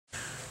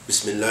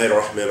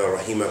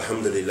Bismillahirrahmanirrahim.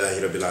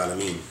 Alhamdulillahi Rabbil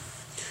Alameen.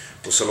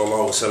 Wa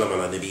sallallahu wa sallam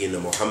ala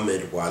nabiyyina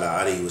Muhammad wa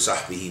ala alihi wa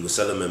sahbihi wa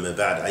sallam amma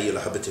ba'd. Ayyul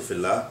habati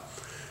fillah.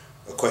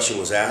 A question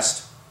was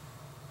asked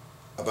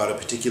about a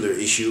particular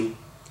issue,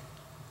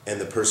 and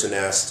the person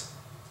asked,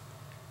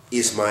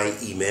 is my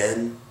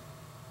Iman,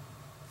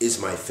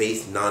 is my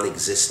faith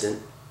non-existent?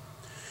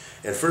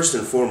 And first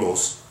and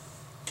foremost,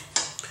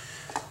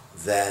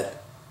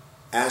 that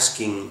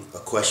asking a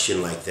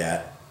question like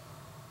that,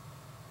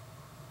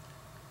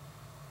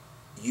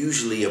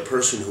 usually a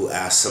person who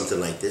asks something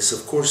like this,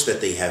 of course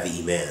that they have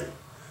Iman.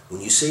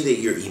 When you say that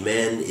your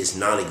Iman is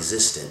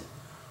non-existent,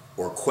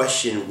 or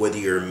question whether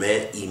your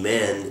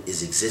Iman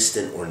is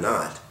existent or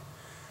not,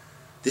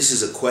 this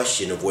is a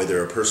question of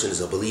whether a person is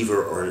a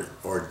believer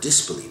or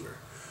disbeliever.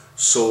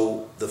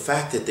 So the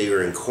fact that they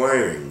are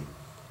inquiring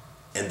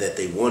and that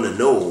they want to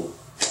know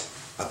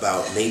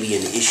about maybe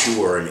an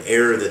issue or an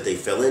error that they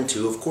fell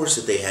into, of course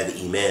that they have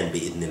Iman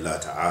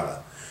bi'idhnillah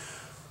ta'ala.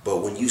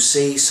 But when you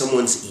say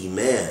someone's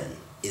Iman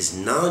is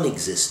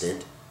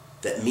non-existent,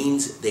 that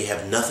means they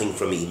have nothing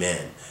from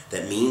Iman.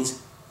 That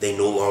means they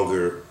no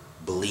longer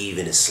believe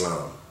in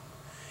Islam.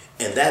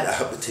 And that, I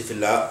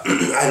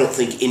don't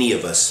think any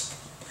of us,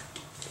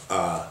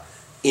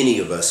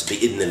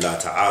 bi'idhnillah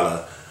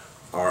ta'ala,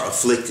 are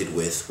afflicted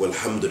with,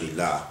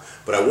 walhamdulillah.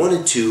 But I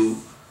wanted to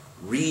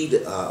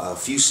read a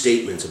few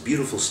statements,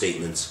 beautiful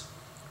statements,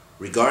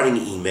 regarding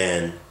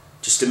Iman,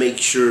 just to make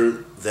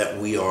sure that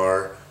we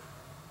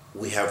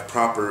have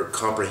proper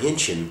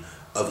comprehension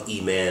of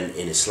Iman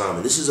in Islam.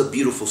 And this is a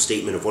beautiful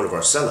statement of one of our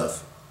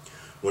Salaf,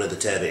 one of the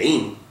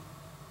Tabi'een,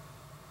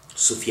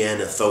 Sufyan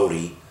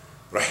al-Thawri,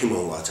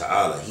 rahimahullah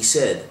ta'ala. He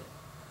said,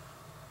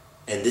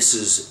 and this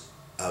is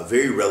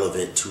very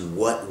relevant to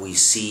what we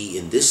see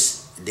in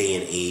this day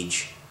and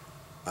age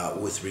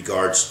with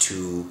regards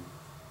to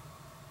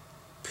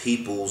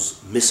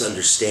people's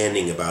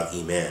misunderstanding about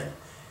Iman,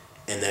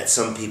 and that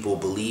some people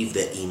believe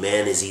that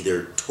Iman is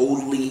either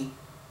totally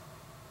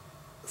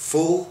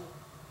full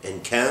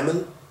and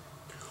kamil,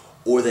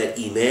 or that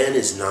Iman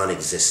is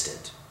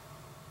non-existent.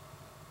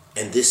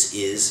 And this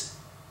is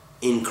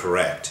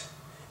incorrect.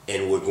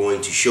 And we're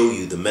going to show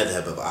you the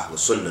madhab of Ahl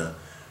Sunnah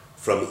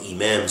from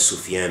Imam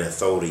Sufyan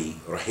al-Thawri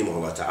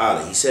rahimahullah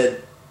ta'ala. He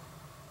said,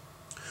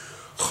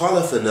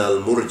 خالفنا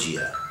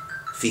المرجئة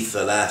في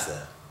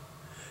ثلاثة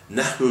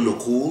نحن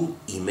نقول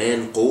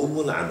إيمان قول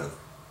والعمل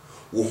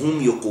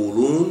وهم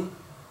يقولون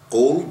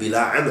قول بلا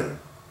عمل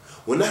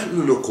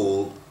ونحن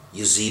نقول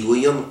يزيد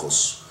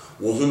وينقص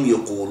وهم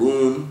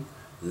يقولون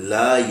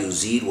لا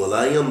يزيد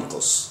ولا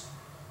ينقص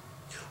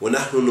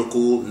ونحن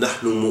نقول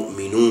نحن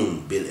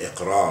مؤمنون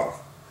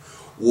بالإقرار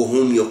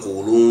وهم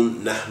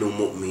يقولون نحن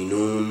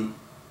مؤمنون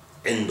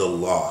عند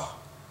الله.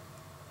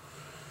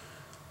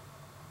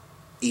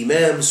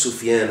 Imam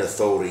Sufyan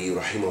al-Thawri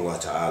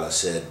rahimahullah ta'ala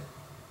said,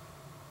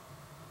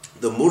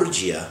 the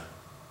Murjia,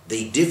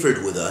 they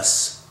differed with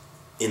us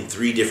in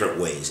three different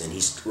ways, and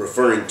he's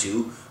referring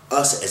to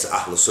us as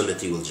Ahl Sunnah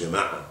wal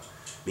Jama'ah,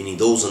 meaning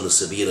those on the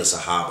Raafidah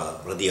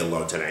Sahabah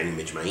radiyallahu ta'ala anhum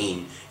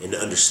ajma'een, in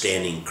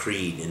understanding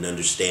creed and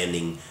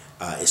understanding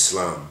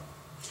Islam.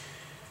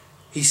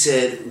 He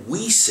said,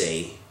 we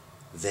say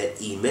that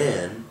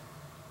Iman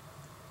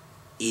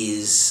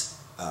is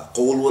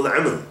qawl wal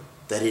amal,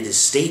 that it is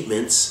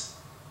statements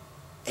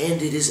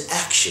and it is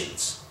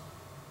actions.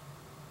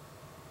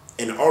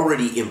 And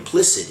already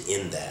implicit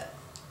in that,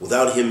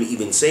 without him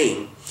even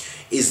saying,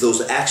 is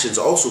those actions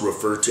also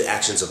refer to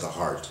actions of the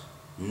heart.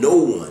 No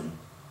one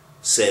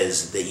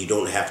says that you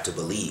don't have to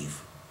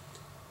believe.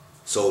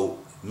 So,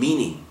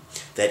 meaning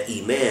that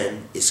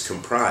Iman is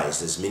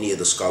comprised, as many of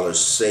the scholars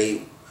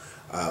say,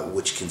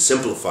 which can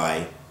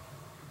simplify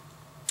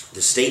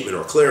the statement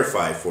or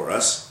clarify for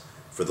us,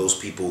 for those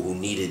people who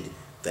needed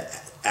the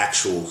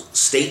actual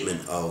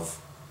statement of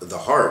the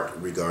heart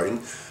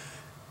regarding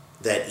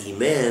that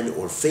Iman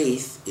or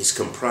faith is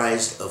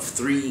comprised of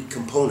three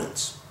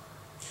components.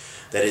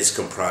 That is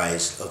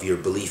comprised of your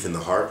belief in the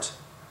heart,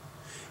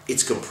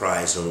 it's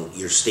comprised of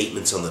your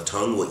statements on the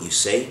tongue, what you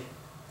say,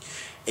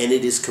 and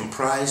it is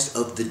comprised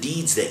of the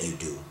deeds that you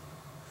do.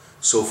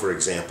 So for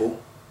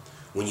example,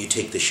 when you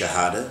take the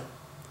Shahada,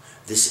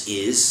 this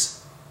is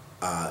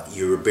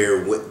you're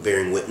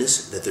bearing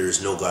witness that there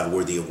is no God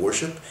worthy of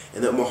worship,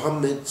 and that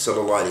Muhammad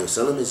sallallahu alaihi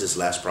wasallam is his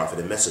last prophet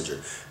and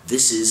messenger.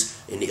 This is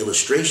an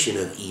illustration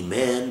of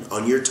Iman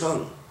on your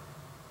tongue.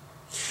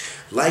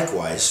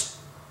 Likewise,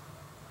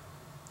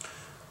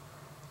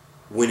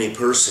 when a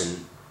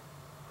person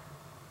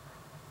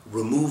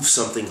removes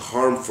something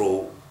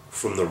harmful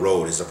from the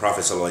road, as the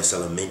Prophet sallallahu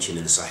alaihi wasallam mentioned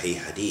in the Sahih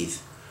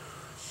Hadeeth,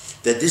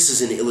 that this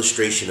is an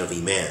illustration of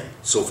Iman.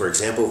 So for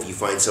example, if you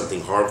find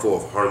something harmful,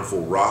 a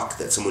harmful rock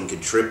that someone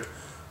could trip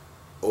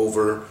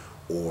over,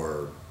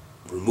 or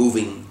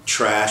removing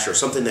trash or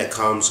something that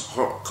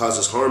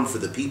causes harm for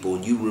the people,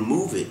 and you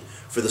remove it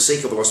for the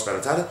sake of Allah subhanahu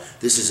wa ta'ala,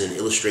 this is an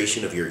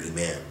illustration of your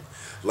Iman.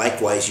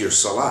 Likewise, your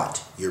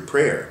salat, your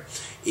prayer,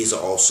 is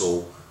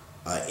also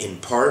in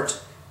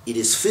part, it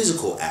is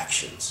physical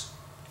actions.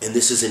 And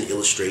this is an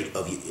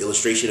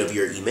illustration of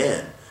your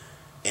Iman.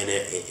 And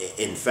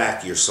in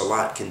fact, your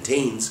salat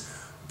contains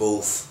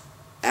both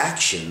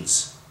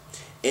actions,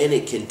 and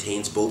it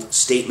contains both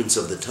statements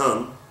of the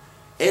tongue,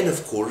 and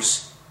of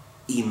course,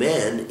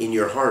 Iman in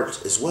your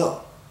heart as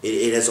well.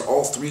 It has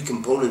all three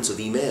components of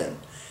Iman.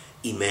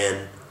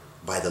 Iman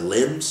by the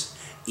limbs,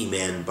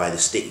 Iman by the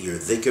state, your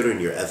dhikr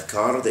and your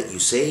adhkar that you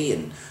say,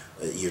 and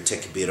your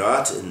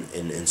takbirat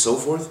and so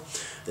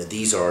forth, that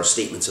these are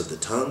statements of the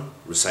tongue,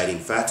 reciting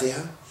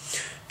Fatiha,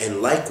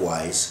 and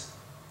likewise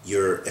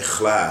your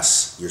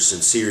ikhlas, your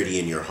sincerity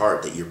in your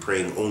heart, that you're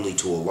praying only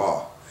to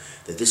Allah,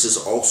 that this is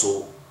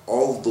also,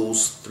 all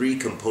those three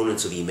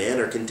components of Iman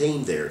are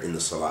contained there in the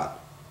salat.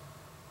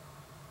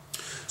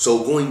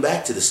 So going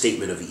back to the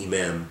statement of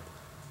Imam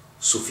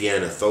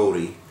Sufyan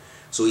al-Thawri,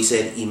 so he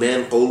said,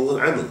 Iman qawl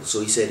al-amal.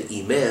 So he said,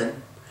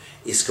 Iman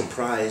is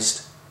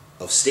comprised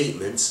of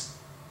statements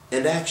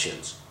and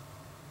actions.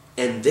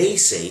 And they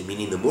say,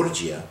 meaning the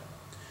Murjia,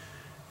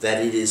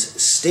 that it is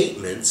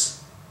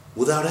statements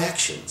without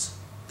actions.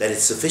 That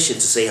it's sufficient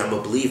to say, I'm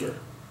a believer,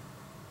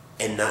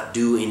 and not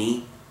do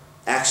any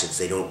actions.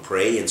 They don't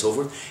pray and so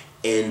forth.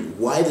 And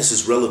why this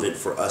is relevant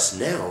for us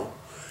now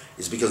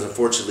is because,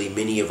 unfortunately,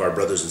 many of our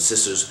brothers and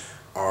sisters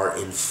are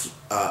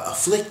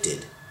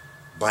afflicted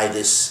by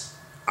this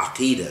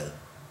aqidah,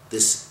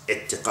 this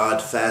i'tiqad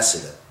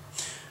fasida,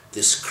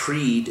 this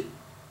creed,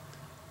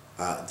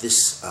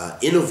 this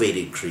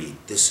innovated creed,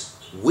 this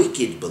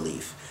wicked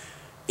belief,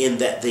 in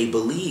that they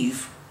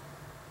believe,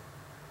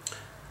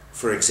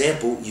 for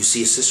example, you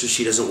see a sister,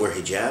 she doesn't wear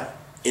hijab.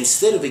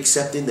 Instead of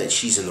accepting that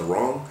she's in the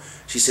wrong,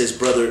 she says,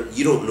 brother,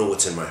 you don't know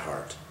what's in my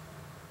heart.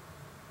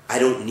 I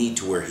don't need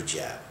to wear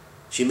hijab.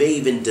 She may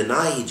even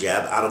deny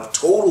hijab out of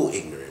total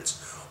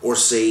ignorance, or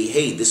say,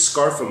 hey, this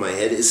scarf on my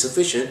head is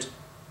sufficient,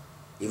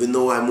 even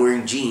though I'm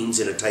wearing jeans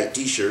and a tight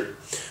t-shirt,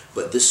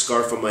 but this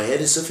scarf on my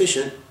head is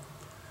sufficient.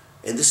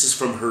 And this is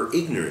from her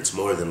ignorance,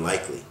 more than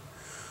likely.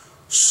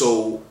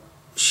 So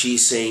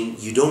she's saying,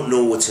 you don't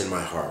know what's in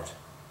my heart.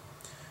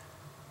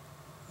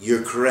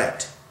 You're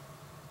correct.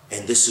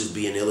 And this would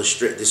be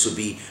this would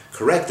be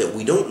correct, that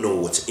we don't know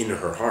what's in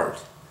her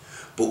heart.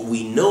 But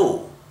we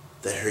know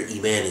that her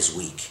Iman is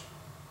weak.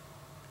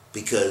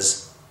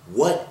 Because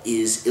what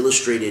is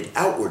illustrated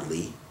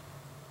outwardly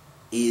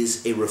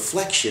is a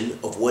reflection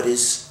of what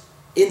is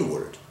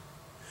inward.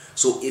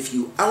 So if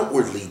you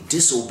outwardly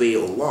disobey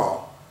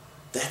Allah,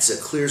 that's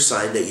a clear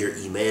sign that your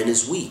Iman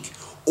is weak,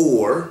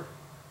 or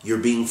you're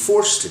being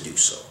forced to do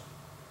so.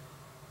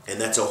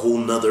 And that's a whole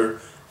nother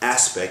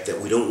aspect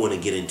that we don't want to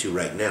get into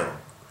right now.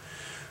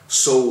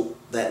 So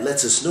that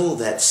lets us know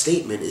that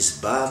statement is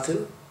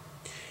batil,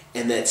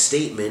 and that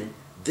statement,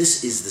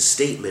 this is the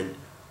statement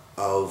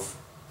of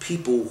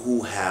people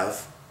who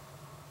have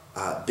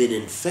been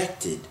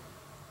infected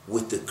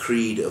with the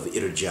creed of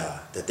irja,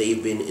 that they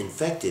have been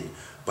infected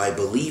by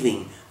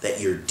believing that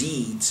your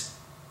deeds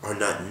are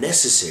not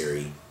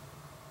necessary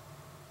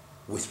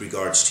with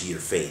regards to your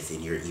faith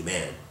in your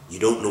Iman. You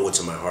don't know what's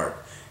in my heart.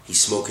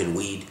 He's smoking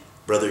weed.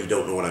 Brother, you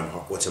don't know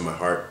what's in my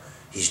heart.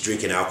 He's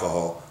drinking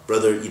alcohol.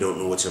 Brother, you don't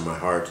know what's in my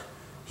heart.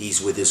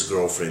 He's with his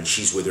girlfriend.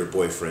 She's with her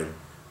boyfriend.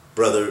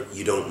 Brother,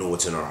 you don't know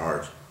what's in our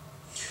heart.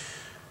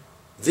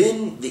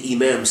 Then the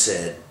Imam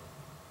said,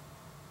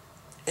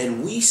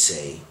 and we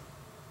say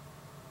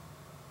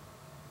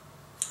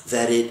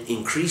that it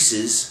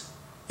increases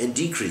and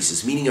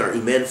decreases, meaning our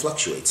Iman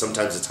fluctuates.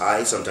 Sometimes it's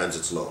high, sometimes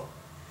it's low.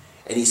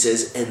 And he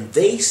says, and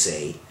they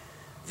say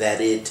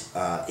that it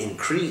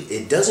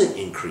doesn't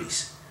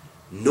increase,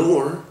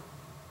 nor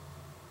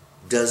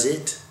does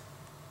it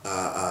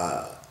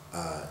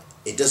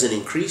doesn't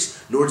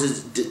increase, nor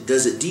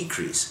does it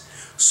decrease.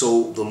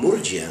 So the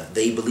Murjia,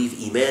 they believe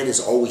Iman is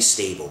always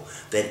stable,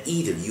 that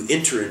either you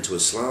enter into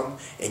Islam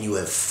and you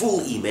have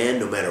full Iman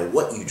no matter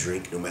what you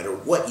drink, no matter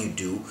what you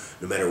do,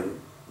 no matter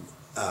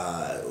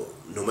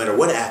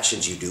what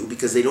actions you do,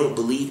 because they don't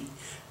believe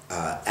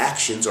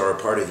actions are a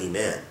part of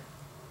Iman.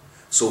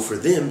 So for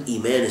them,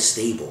 Iman is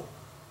stable.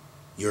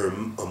 You're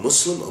a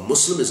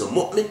Muslim is a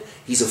mu'min,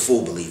 he's a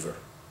full believer,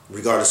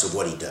 regardless of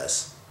what he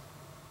does.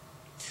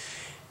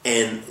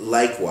 And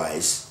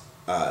likewise,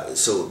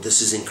 so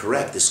this is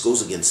incorrect. This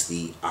goes against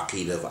the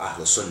aqidah of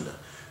Ahl Sunnah,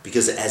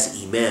 because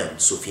as Imam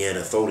Sufyan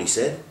al-Thawri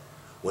said,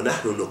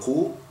 وَنَحْنُ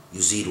نَقُولُ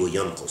يُزِيدُ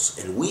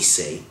وَيَنْقُصُ, and we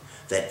say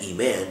that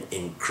Iman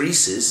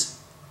increases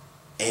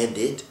and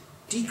it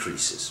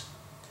decreases.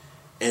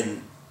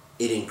 And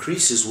it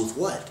increases with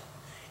what?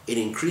 It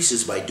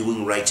increases by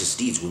doing righteous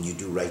deeds. When you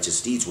do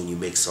righteous deeds, when you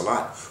make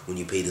salat, when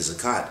you pay the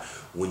zakat,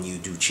 when you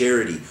do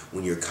charity,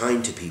 when you're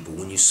kind to people,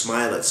 when you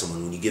smile at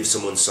someone, when you give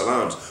someone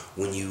salams,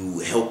 when you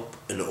help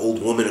an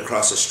old woman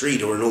across the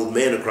street or an old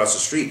man across the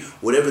street,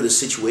 whatever the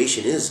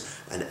situation is,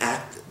 an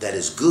act that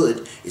is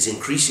good is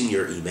increasing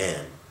your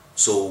Iman.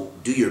 So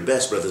do your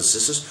best, brothers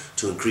and sisters,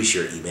 to increase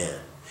your Iman.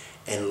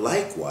 And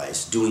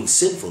likewise, doing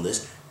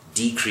sinfulness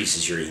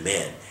decreases your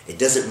Iman. It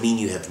doesn't mean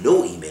you have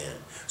no Iman.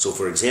 So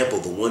for example,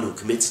 the one who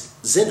commits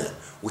zina,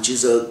 which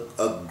is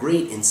a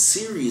great and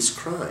serious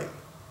crime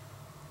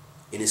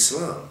in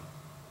Islam,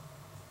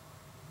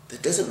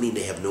 that doesn't mean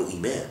they have no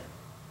Iman.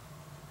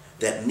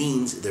 that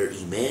means their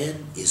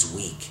Iman is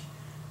weak.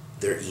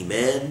 Their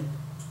Iman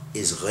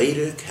is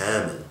غير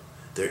كامل.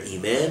 Their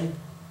Iman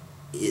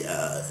is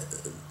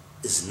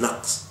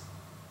naqs.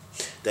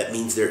 That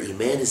means their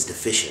Iman is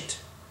deficient.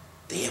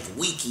 They have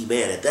weak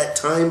Iman. At that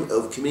time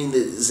of committing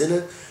the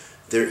zina,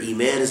 their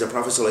Iman, as the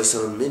Prophet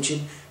ﷺ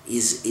mentioned,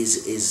 is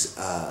it's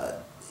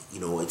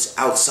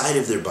outside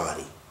of their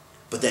body.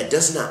 But that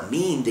does not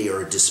mean they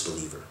are a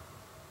disbeliever.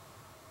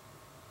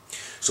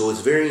 So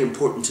it's very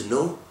important to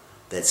know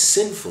that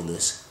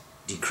sinfulness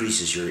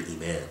decreases your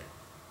Iman.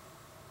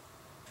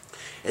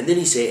 And then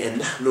he say, and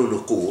نحن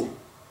نقول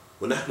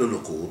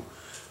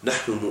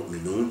نحن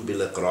مؤمنون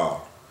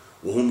بالإقرار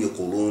وهم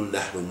يقولون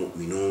نحن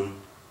مؤمنون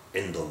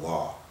عند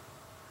الله.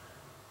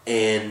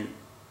 And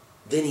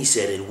then he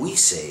said, and we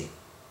say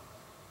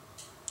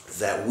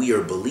that we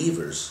are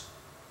believers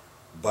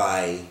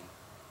by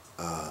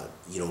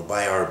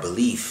by our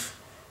belief,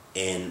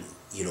 and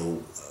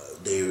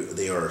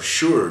they are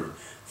assured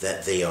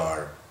that they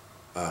are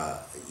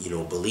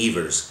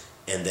believers,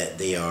 and that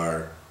they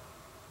are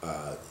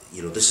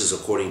this is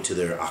according to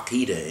their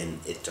aqidah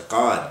and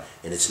i'tiqad,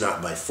 and it's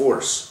not by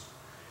force.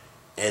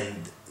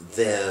 And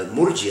the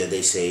Murjia,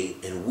 they say,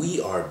 and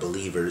we are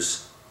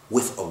believers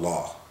with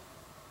Allah.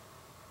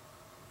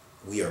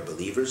 We are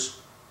believers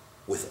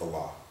with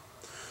Allah.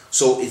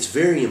 So it's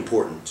very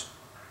important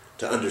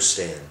to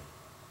understand.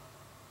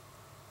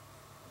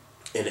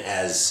 And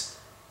as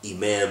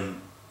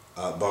Imam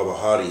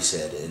Barbahari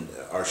said, and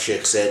our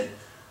Sheikh said,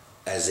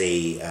 as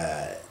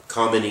a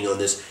commenting on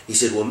this, he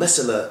said,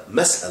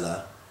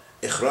 وَمَسْأَلَ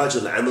إخراج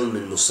العمل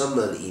من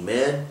مسمى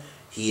الإيمان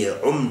هي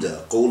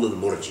عمدة قول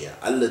المرجع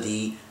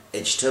الذي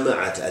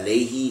اجتمعت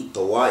عليه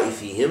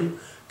طوائفهم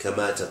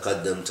كما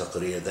تقدم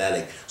تقرير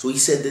ذلك. So he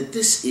said that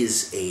this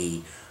is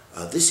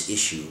this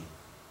issue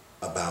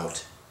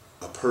about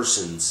a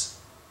person's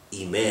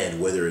Iman,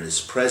 whether it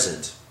is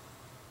present,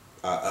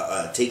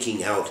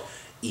 taking out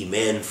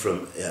Iman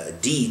from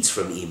deeds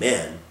from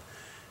Iman,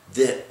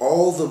 that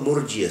all the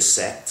Murjia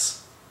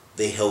sects,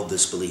 they held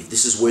this belief.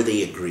 This is where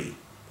they agree,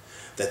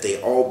 that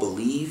they all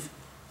believe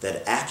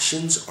that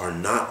actions are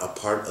not a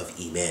part of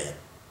Iman,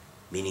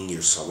 meaning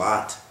your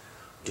salat,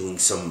 doing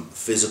some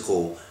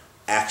physical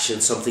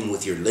action, something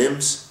with your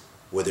limbs,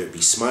 whether it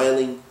be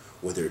smiling,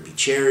 whether it be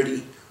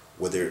charity,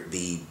 whether it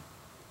be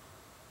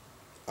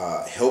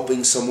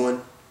helping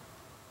someone,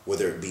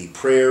 whether it be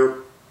prayer,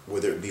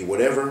 whether it be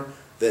whatever,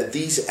 that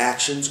these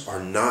actions are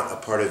not a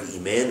part of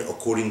Iman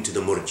according to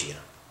the Murjia.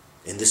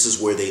 And this is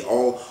where they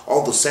all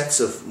the sects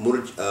of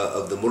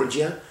the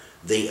Murjia,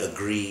 they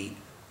agree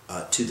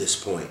to this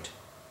point.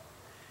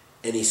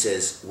 And he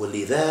says,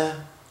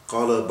 وَلِذَا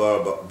قَالَ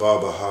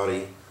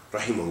Barbahari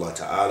rahimahullah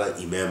ta'ala,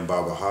 Imam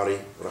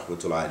Barbahari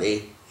rahmatullah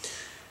alayh,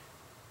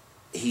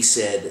 he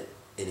said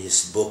in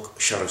his book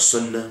Ahl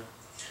Sunnah,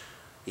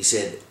 he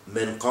said,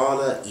 من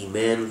قال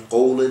إيمان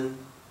قول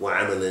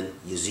وعمل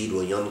يزيد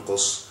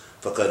وينقص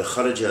فقد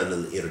خرج عن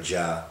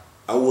الإرجاء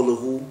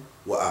أوله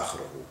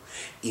وآخره.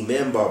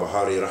 Imam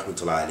Barbahari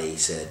rahmatullah alayhi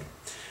said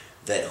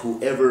that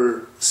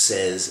whoever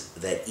says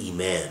that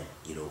Iman,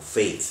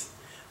 faith,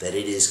 that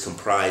it is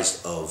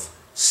comprised of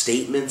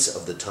statements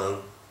of the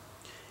tongue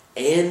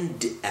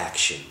and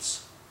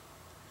actions,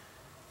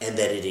 and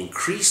that it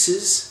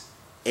increases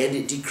and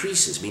it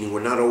decreases, meaning we're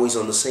not always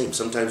on the same.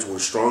 Sometimes we're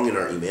strong in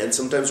our Iman,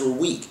 sometimes we're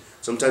weak.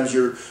 Sometimes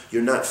you're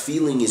not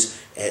feeling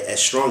as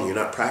strong, you're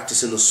not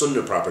practicing the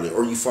Sunnah properly,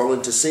 or you fall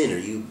into sin, or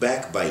you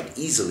backbite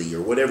easily,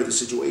 or whatever the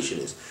situation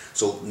is.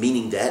 So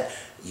meaning that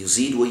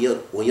yuzid wa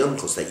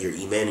yanqus, that your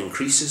Iman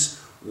increases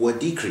or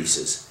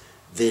decreases.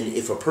 Then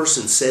if a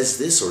person says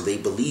this, or they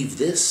believe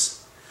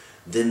this,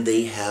 then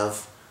they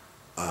have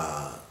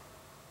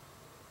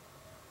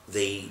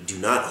they do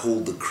not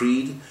hold the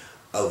creed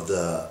of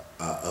the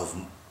of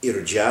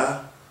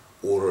irja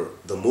or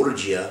the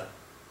Murjia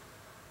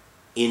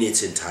in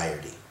its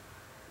entirety.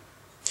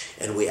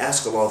 And we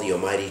ask Allah the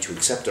Almighty to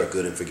accept our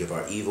good and forgive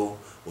our evil.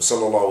 Wa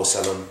sallallahu wa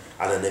sallam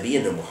ala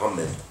nabiyyina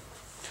Muhammad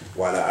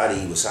wa ala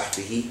alihi wa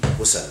sahbihi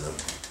wa sallam.